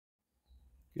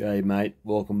G'day mate,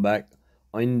 welcome back.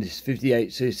 I'm in this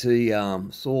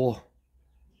 58cc saw.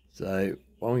 So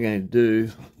what I'm going to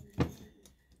do,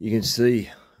 you can see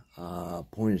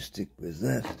pointer stick with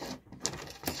that.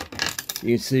 You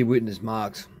can see witness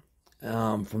marks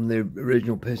from the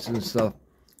original piston and stuff.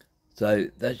 So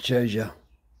that shows you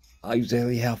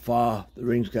exactly how far the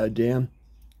rings go down.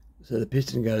 So the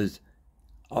piston goes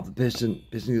up the piston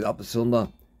goes up the cylinder,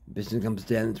 the piston comes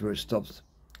down, that's where it stops.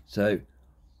 So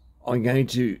I'm going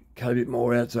to cut a bit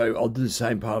more out, so I'll do the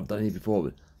same part I've done here before,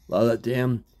 but lower that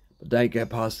down, but don't go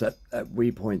past that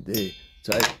weir point there.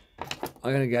 So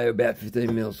I'm going to go about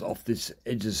 15 mils off this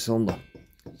edge of the cylinder.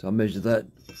 So I measure that,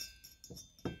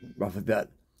 roughly that.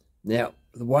 Now,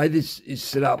 the way this is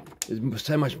set up, there's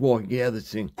so much more I can get out of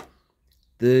this thing.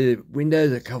 The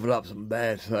windows are covered up something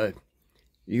bad, so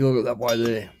you look at that way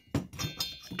there.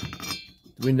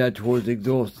 The window towards the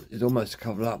exhaust is almost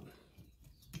covered up.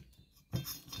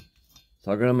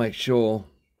 So I'm going to make sure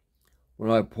when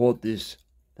I port this,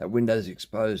 that window is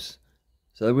exposed.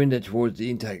 So the window towards the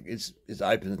intake is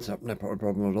open, it's no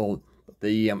problem at all. But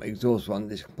the exhaust one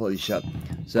is completely shut.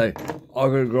 So I've got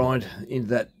to grind into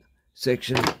that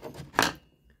section,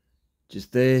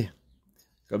 just there.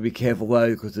 Got to be careful though,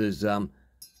 because there's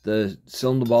the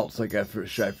cylinder bolts that go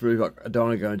straight through. Like, I don't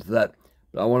want to go into that,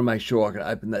 but I want to make sure I can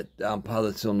open that part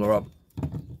of the cylinder up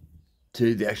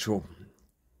to the actual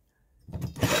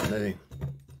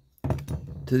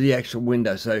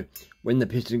window. So when the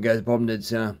piston goes bottom dead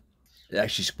center, it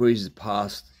actually squeezes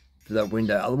past for that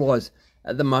window. Otherwise,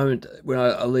 at the moment, when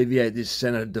I alleviate this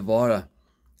center divider,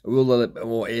 I will let a bit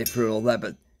more air through and all that,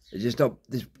 but it's just not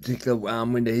this particular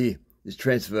window here, this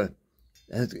transfer.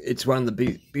 It's one of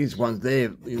the biggest ones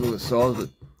there. You look at the size of it,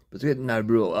 but it's getting no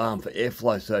real for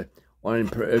airflow, so I want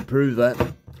to improve that,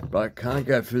 but I can't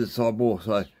go through the side wall,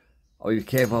 so I'll be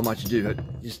careful how much you do.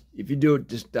 But just if you do it,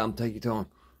 just take your time.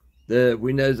 The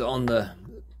windows on the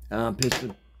piston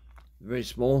are very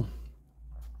small,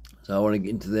 so I want to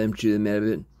get into them, chew them out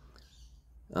a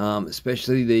bit.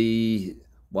 Especially the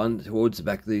one towards the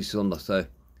back of the cylinder. So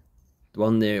the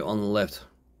one there on the left,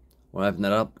 I want to open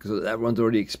that up because that one's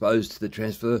already exposed to the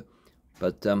transfer.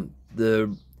 But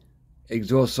the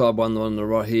exhaust side one, the one on the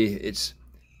right here, it's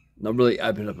not really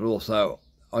opened up at all. So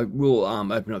I will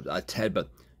open up a tad, but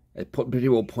it's pretty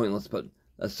well pointless. But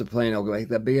that's the plan. I'll make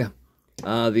that bigger.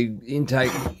 The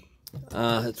intake,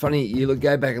 it's funny, you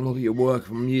go back and look at your work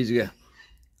from years ago,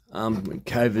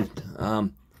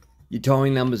 COVID, your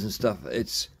timing numbers and stuff,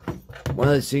 it's one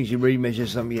of those things you remeasure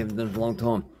something you haven't done for a long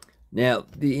time. Now,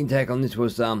 the intake on this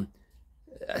was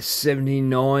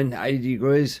 79, 80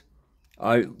 degrees.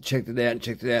 I checked it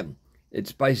out,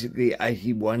 it's basically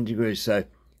 81 degrees, so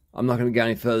I'm not going to go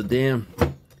any further down.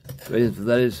 The reason for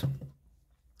that is,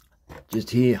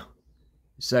 just here,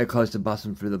 so close to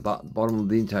busting through the bottom of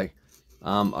the intake.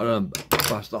 I don't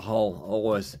bust a hole. I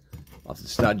always have to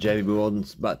start JB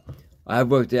Weldons, but I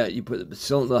have worked out you put the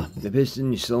cylinder, the piston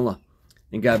in your cylinder,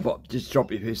 and go just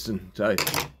drop your piston. So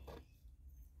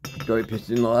drop your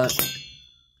piston in like that.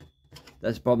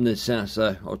 That's bottom of the center,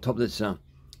 so or top of the center.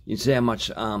 You can see how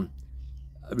much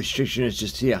restriction is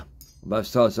just here on both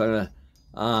sides. So I'm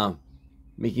gonna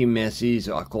Mickey Mouse's,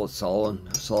 I call it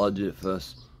Solid. Solid did it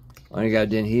first. I'm going to go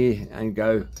down here and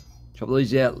go chop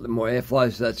these out, a little more airflow,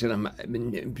 so that's going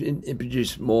to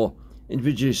introduce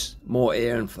more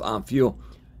air and fuel.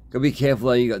 Got to be careful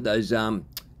though, you got those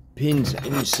pins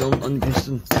in your cylinder on your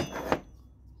piston.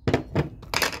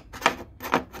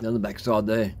 Down the back side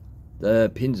there, the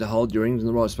pins that hold your rings in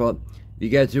the right spot. If you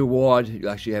go too wide, you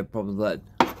actually have problems with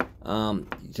that.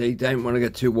 So you don't want to go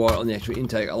too wide on the actual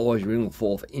intake, otherwise your ring will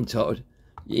fall inside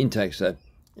your intake. So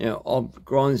I'll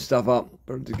grind this stuff up,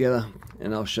 put it together,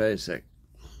 and I'll show you a sec.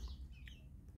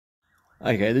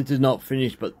 Okay, this is not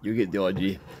finished, but you get the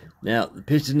idea. Now, the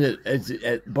piston at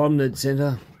the bottom of the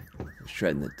center,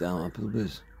 straighten that down up a little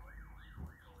bit.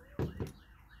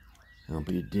 And I'll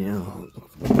put it down,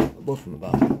 look from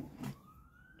above.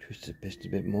 Twist the piston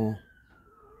a bit more.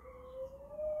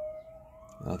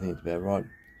 I think it's about right.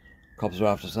 Cops are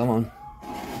after someone.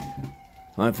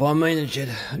 Won't find me in the shit.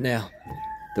 Now,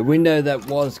 the window that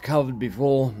was covered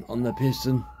before on the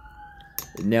piston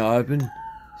is now open.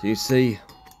 So you see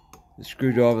the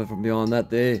screwdriver from behind that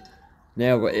there.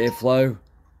 Now I've got airflow.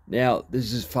 Now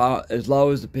this is as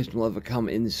low as the piston will ever come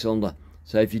in the cylinder.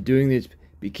 So if you're doing this,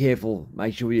 be careful.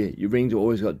 Make sure your rings are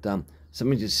always got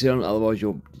something to sit on, otherwise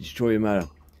you'll destroy your motor.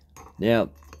 Now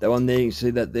that one there, you can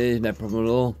see that there, no problem at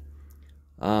all.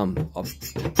 I've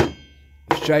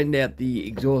straightened out the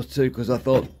exhaust too, because I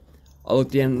thought, I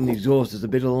looked down in the exhaust, there's a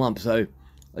bit of a lump, so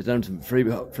I've done some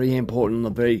freehand porting on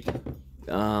the very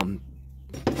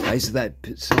base of that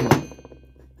cylinder.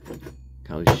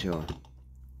 Can't be sure.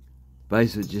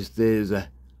 Basically, just there's a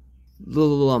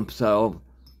little lump, so I'll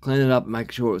clean it up,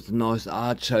 make sure it's a nice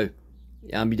arch. So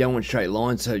you don't want straight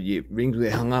lines, so your rings will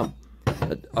get hung up.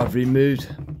 But I've removed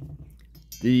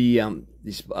the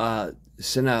this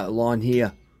center line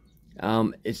here.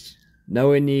 It's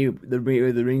nowhere near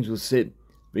where the rings will sit.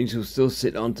 Rings will still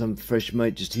sit on some fresh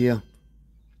meat just here,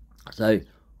 so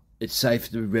it's safe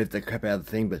to rev the crap out of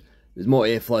the thing. But there's more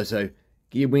airflow, so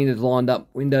get your windows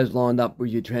lined up with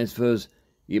your transfers.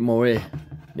 You get more air.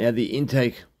 Now the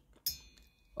intake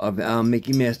of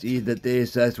Mickey Mouse ear there,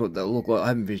 so that's what they'll look like. I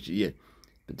haven't finished it yet,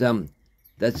 but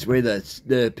that's where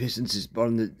the piston sits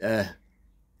bottom.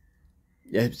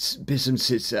 Piston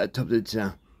sits top of it.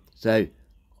 So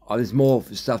there's more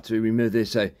stuff to remove there.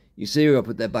 So you see where I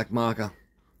put that black marker.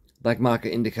 Black marker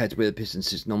indicates where the piston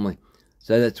sits normally.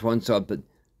 So that's one side, but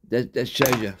that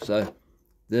shows you. So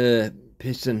the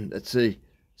piston, let's see,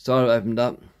 side opened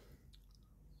up.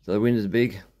 So the window's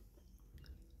big.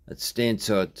 That's stand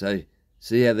side. So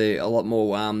see how they're a lot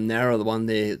more narrow. The one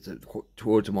there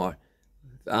towards my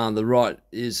the right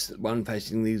is one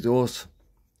facing the exhaust.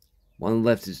 One on the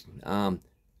left is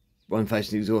one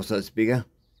facing the exhaust, so it's bigger.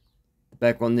 The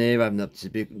back one there opened up to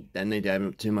big. Don't need to open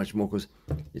up too much more because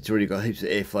it's already got heaps of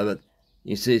airflow. But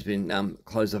you see it's been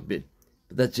closed up a bit.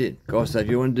 But that's it, guys. So if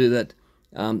you want to do that,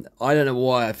 I don't know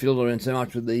why I fiddle around so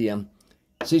much with the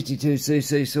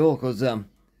 62cc saw, because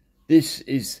this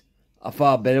is a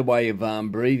far better way of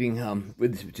breathing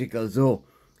with this particular saw.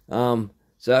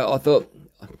 So I thought,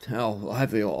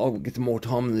 hopefully I'll get some more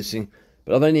time on this thing.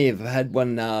 But I've only ever had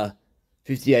one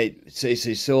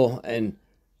 58cc saw, and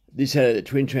this had a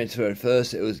twin transfer at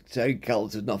first. It was so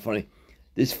colours, it's not funny.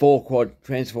 This 4-quad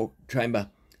transfer chamber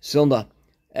cylinder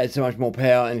adds so much more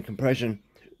power and compression.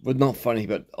 Was not funny,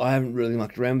 but I haven't really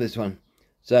mucked around with this one.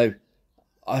 So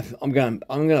I'm going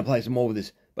to play some more with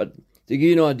this. But to give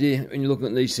you an idea, when you're looking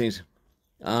at these things,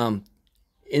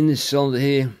 in this cylinder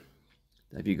here,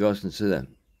 if you guys can see that,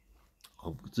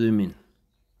 I'll zoom in.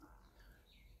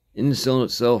 In the cylinder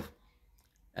itself,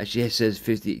 actually it says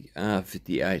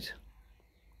 58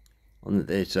 on it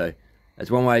there. So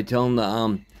that's one way of telling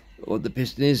what the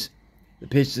piston is. The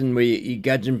piston where your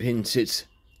gudgeon pin sits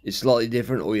is slightly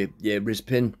different, or your wrist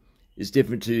pin is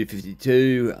different to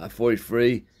 52,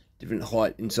 43, different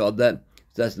height inside that.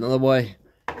 So that's another way.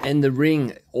 And the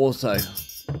ring also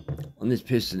on this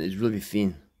piston is really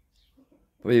thin,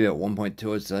 probably about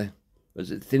 1.2 I'd say, but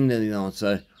it's thinner than the other one.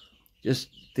 So just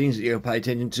things that you got to pay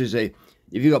attention to. So if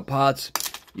you've got parts,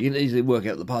 you can easily work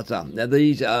out the parts are. Now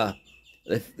these are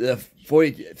the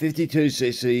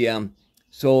 52cc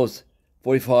saws,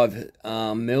 45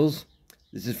 mils.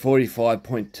 This is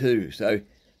 45.2, so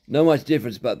not much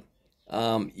difference, but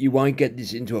you won't get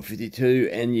this into a 52,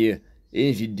 and even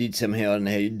if you did somehow, I don't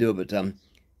know how you do it, but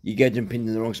you get them pinned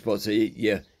in the wrong spot, so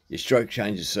your stroke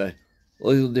changes. So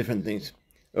all these little different things.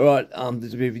 All right,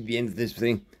 this will be the end of this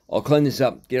thing. I'll clean this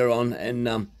up, get it on,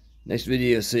 and next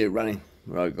video you'll see it running.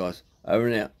 All right, guys, over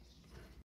and out.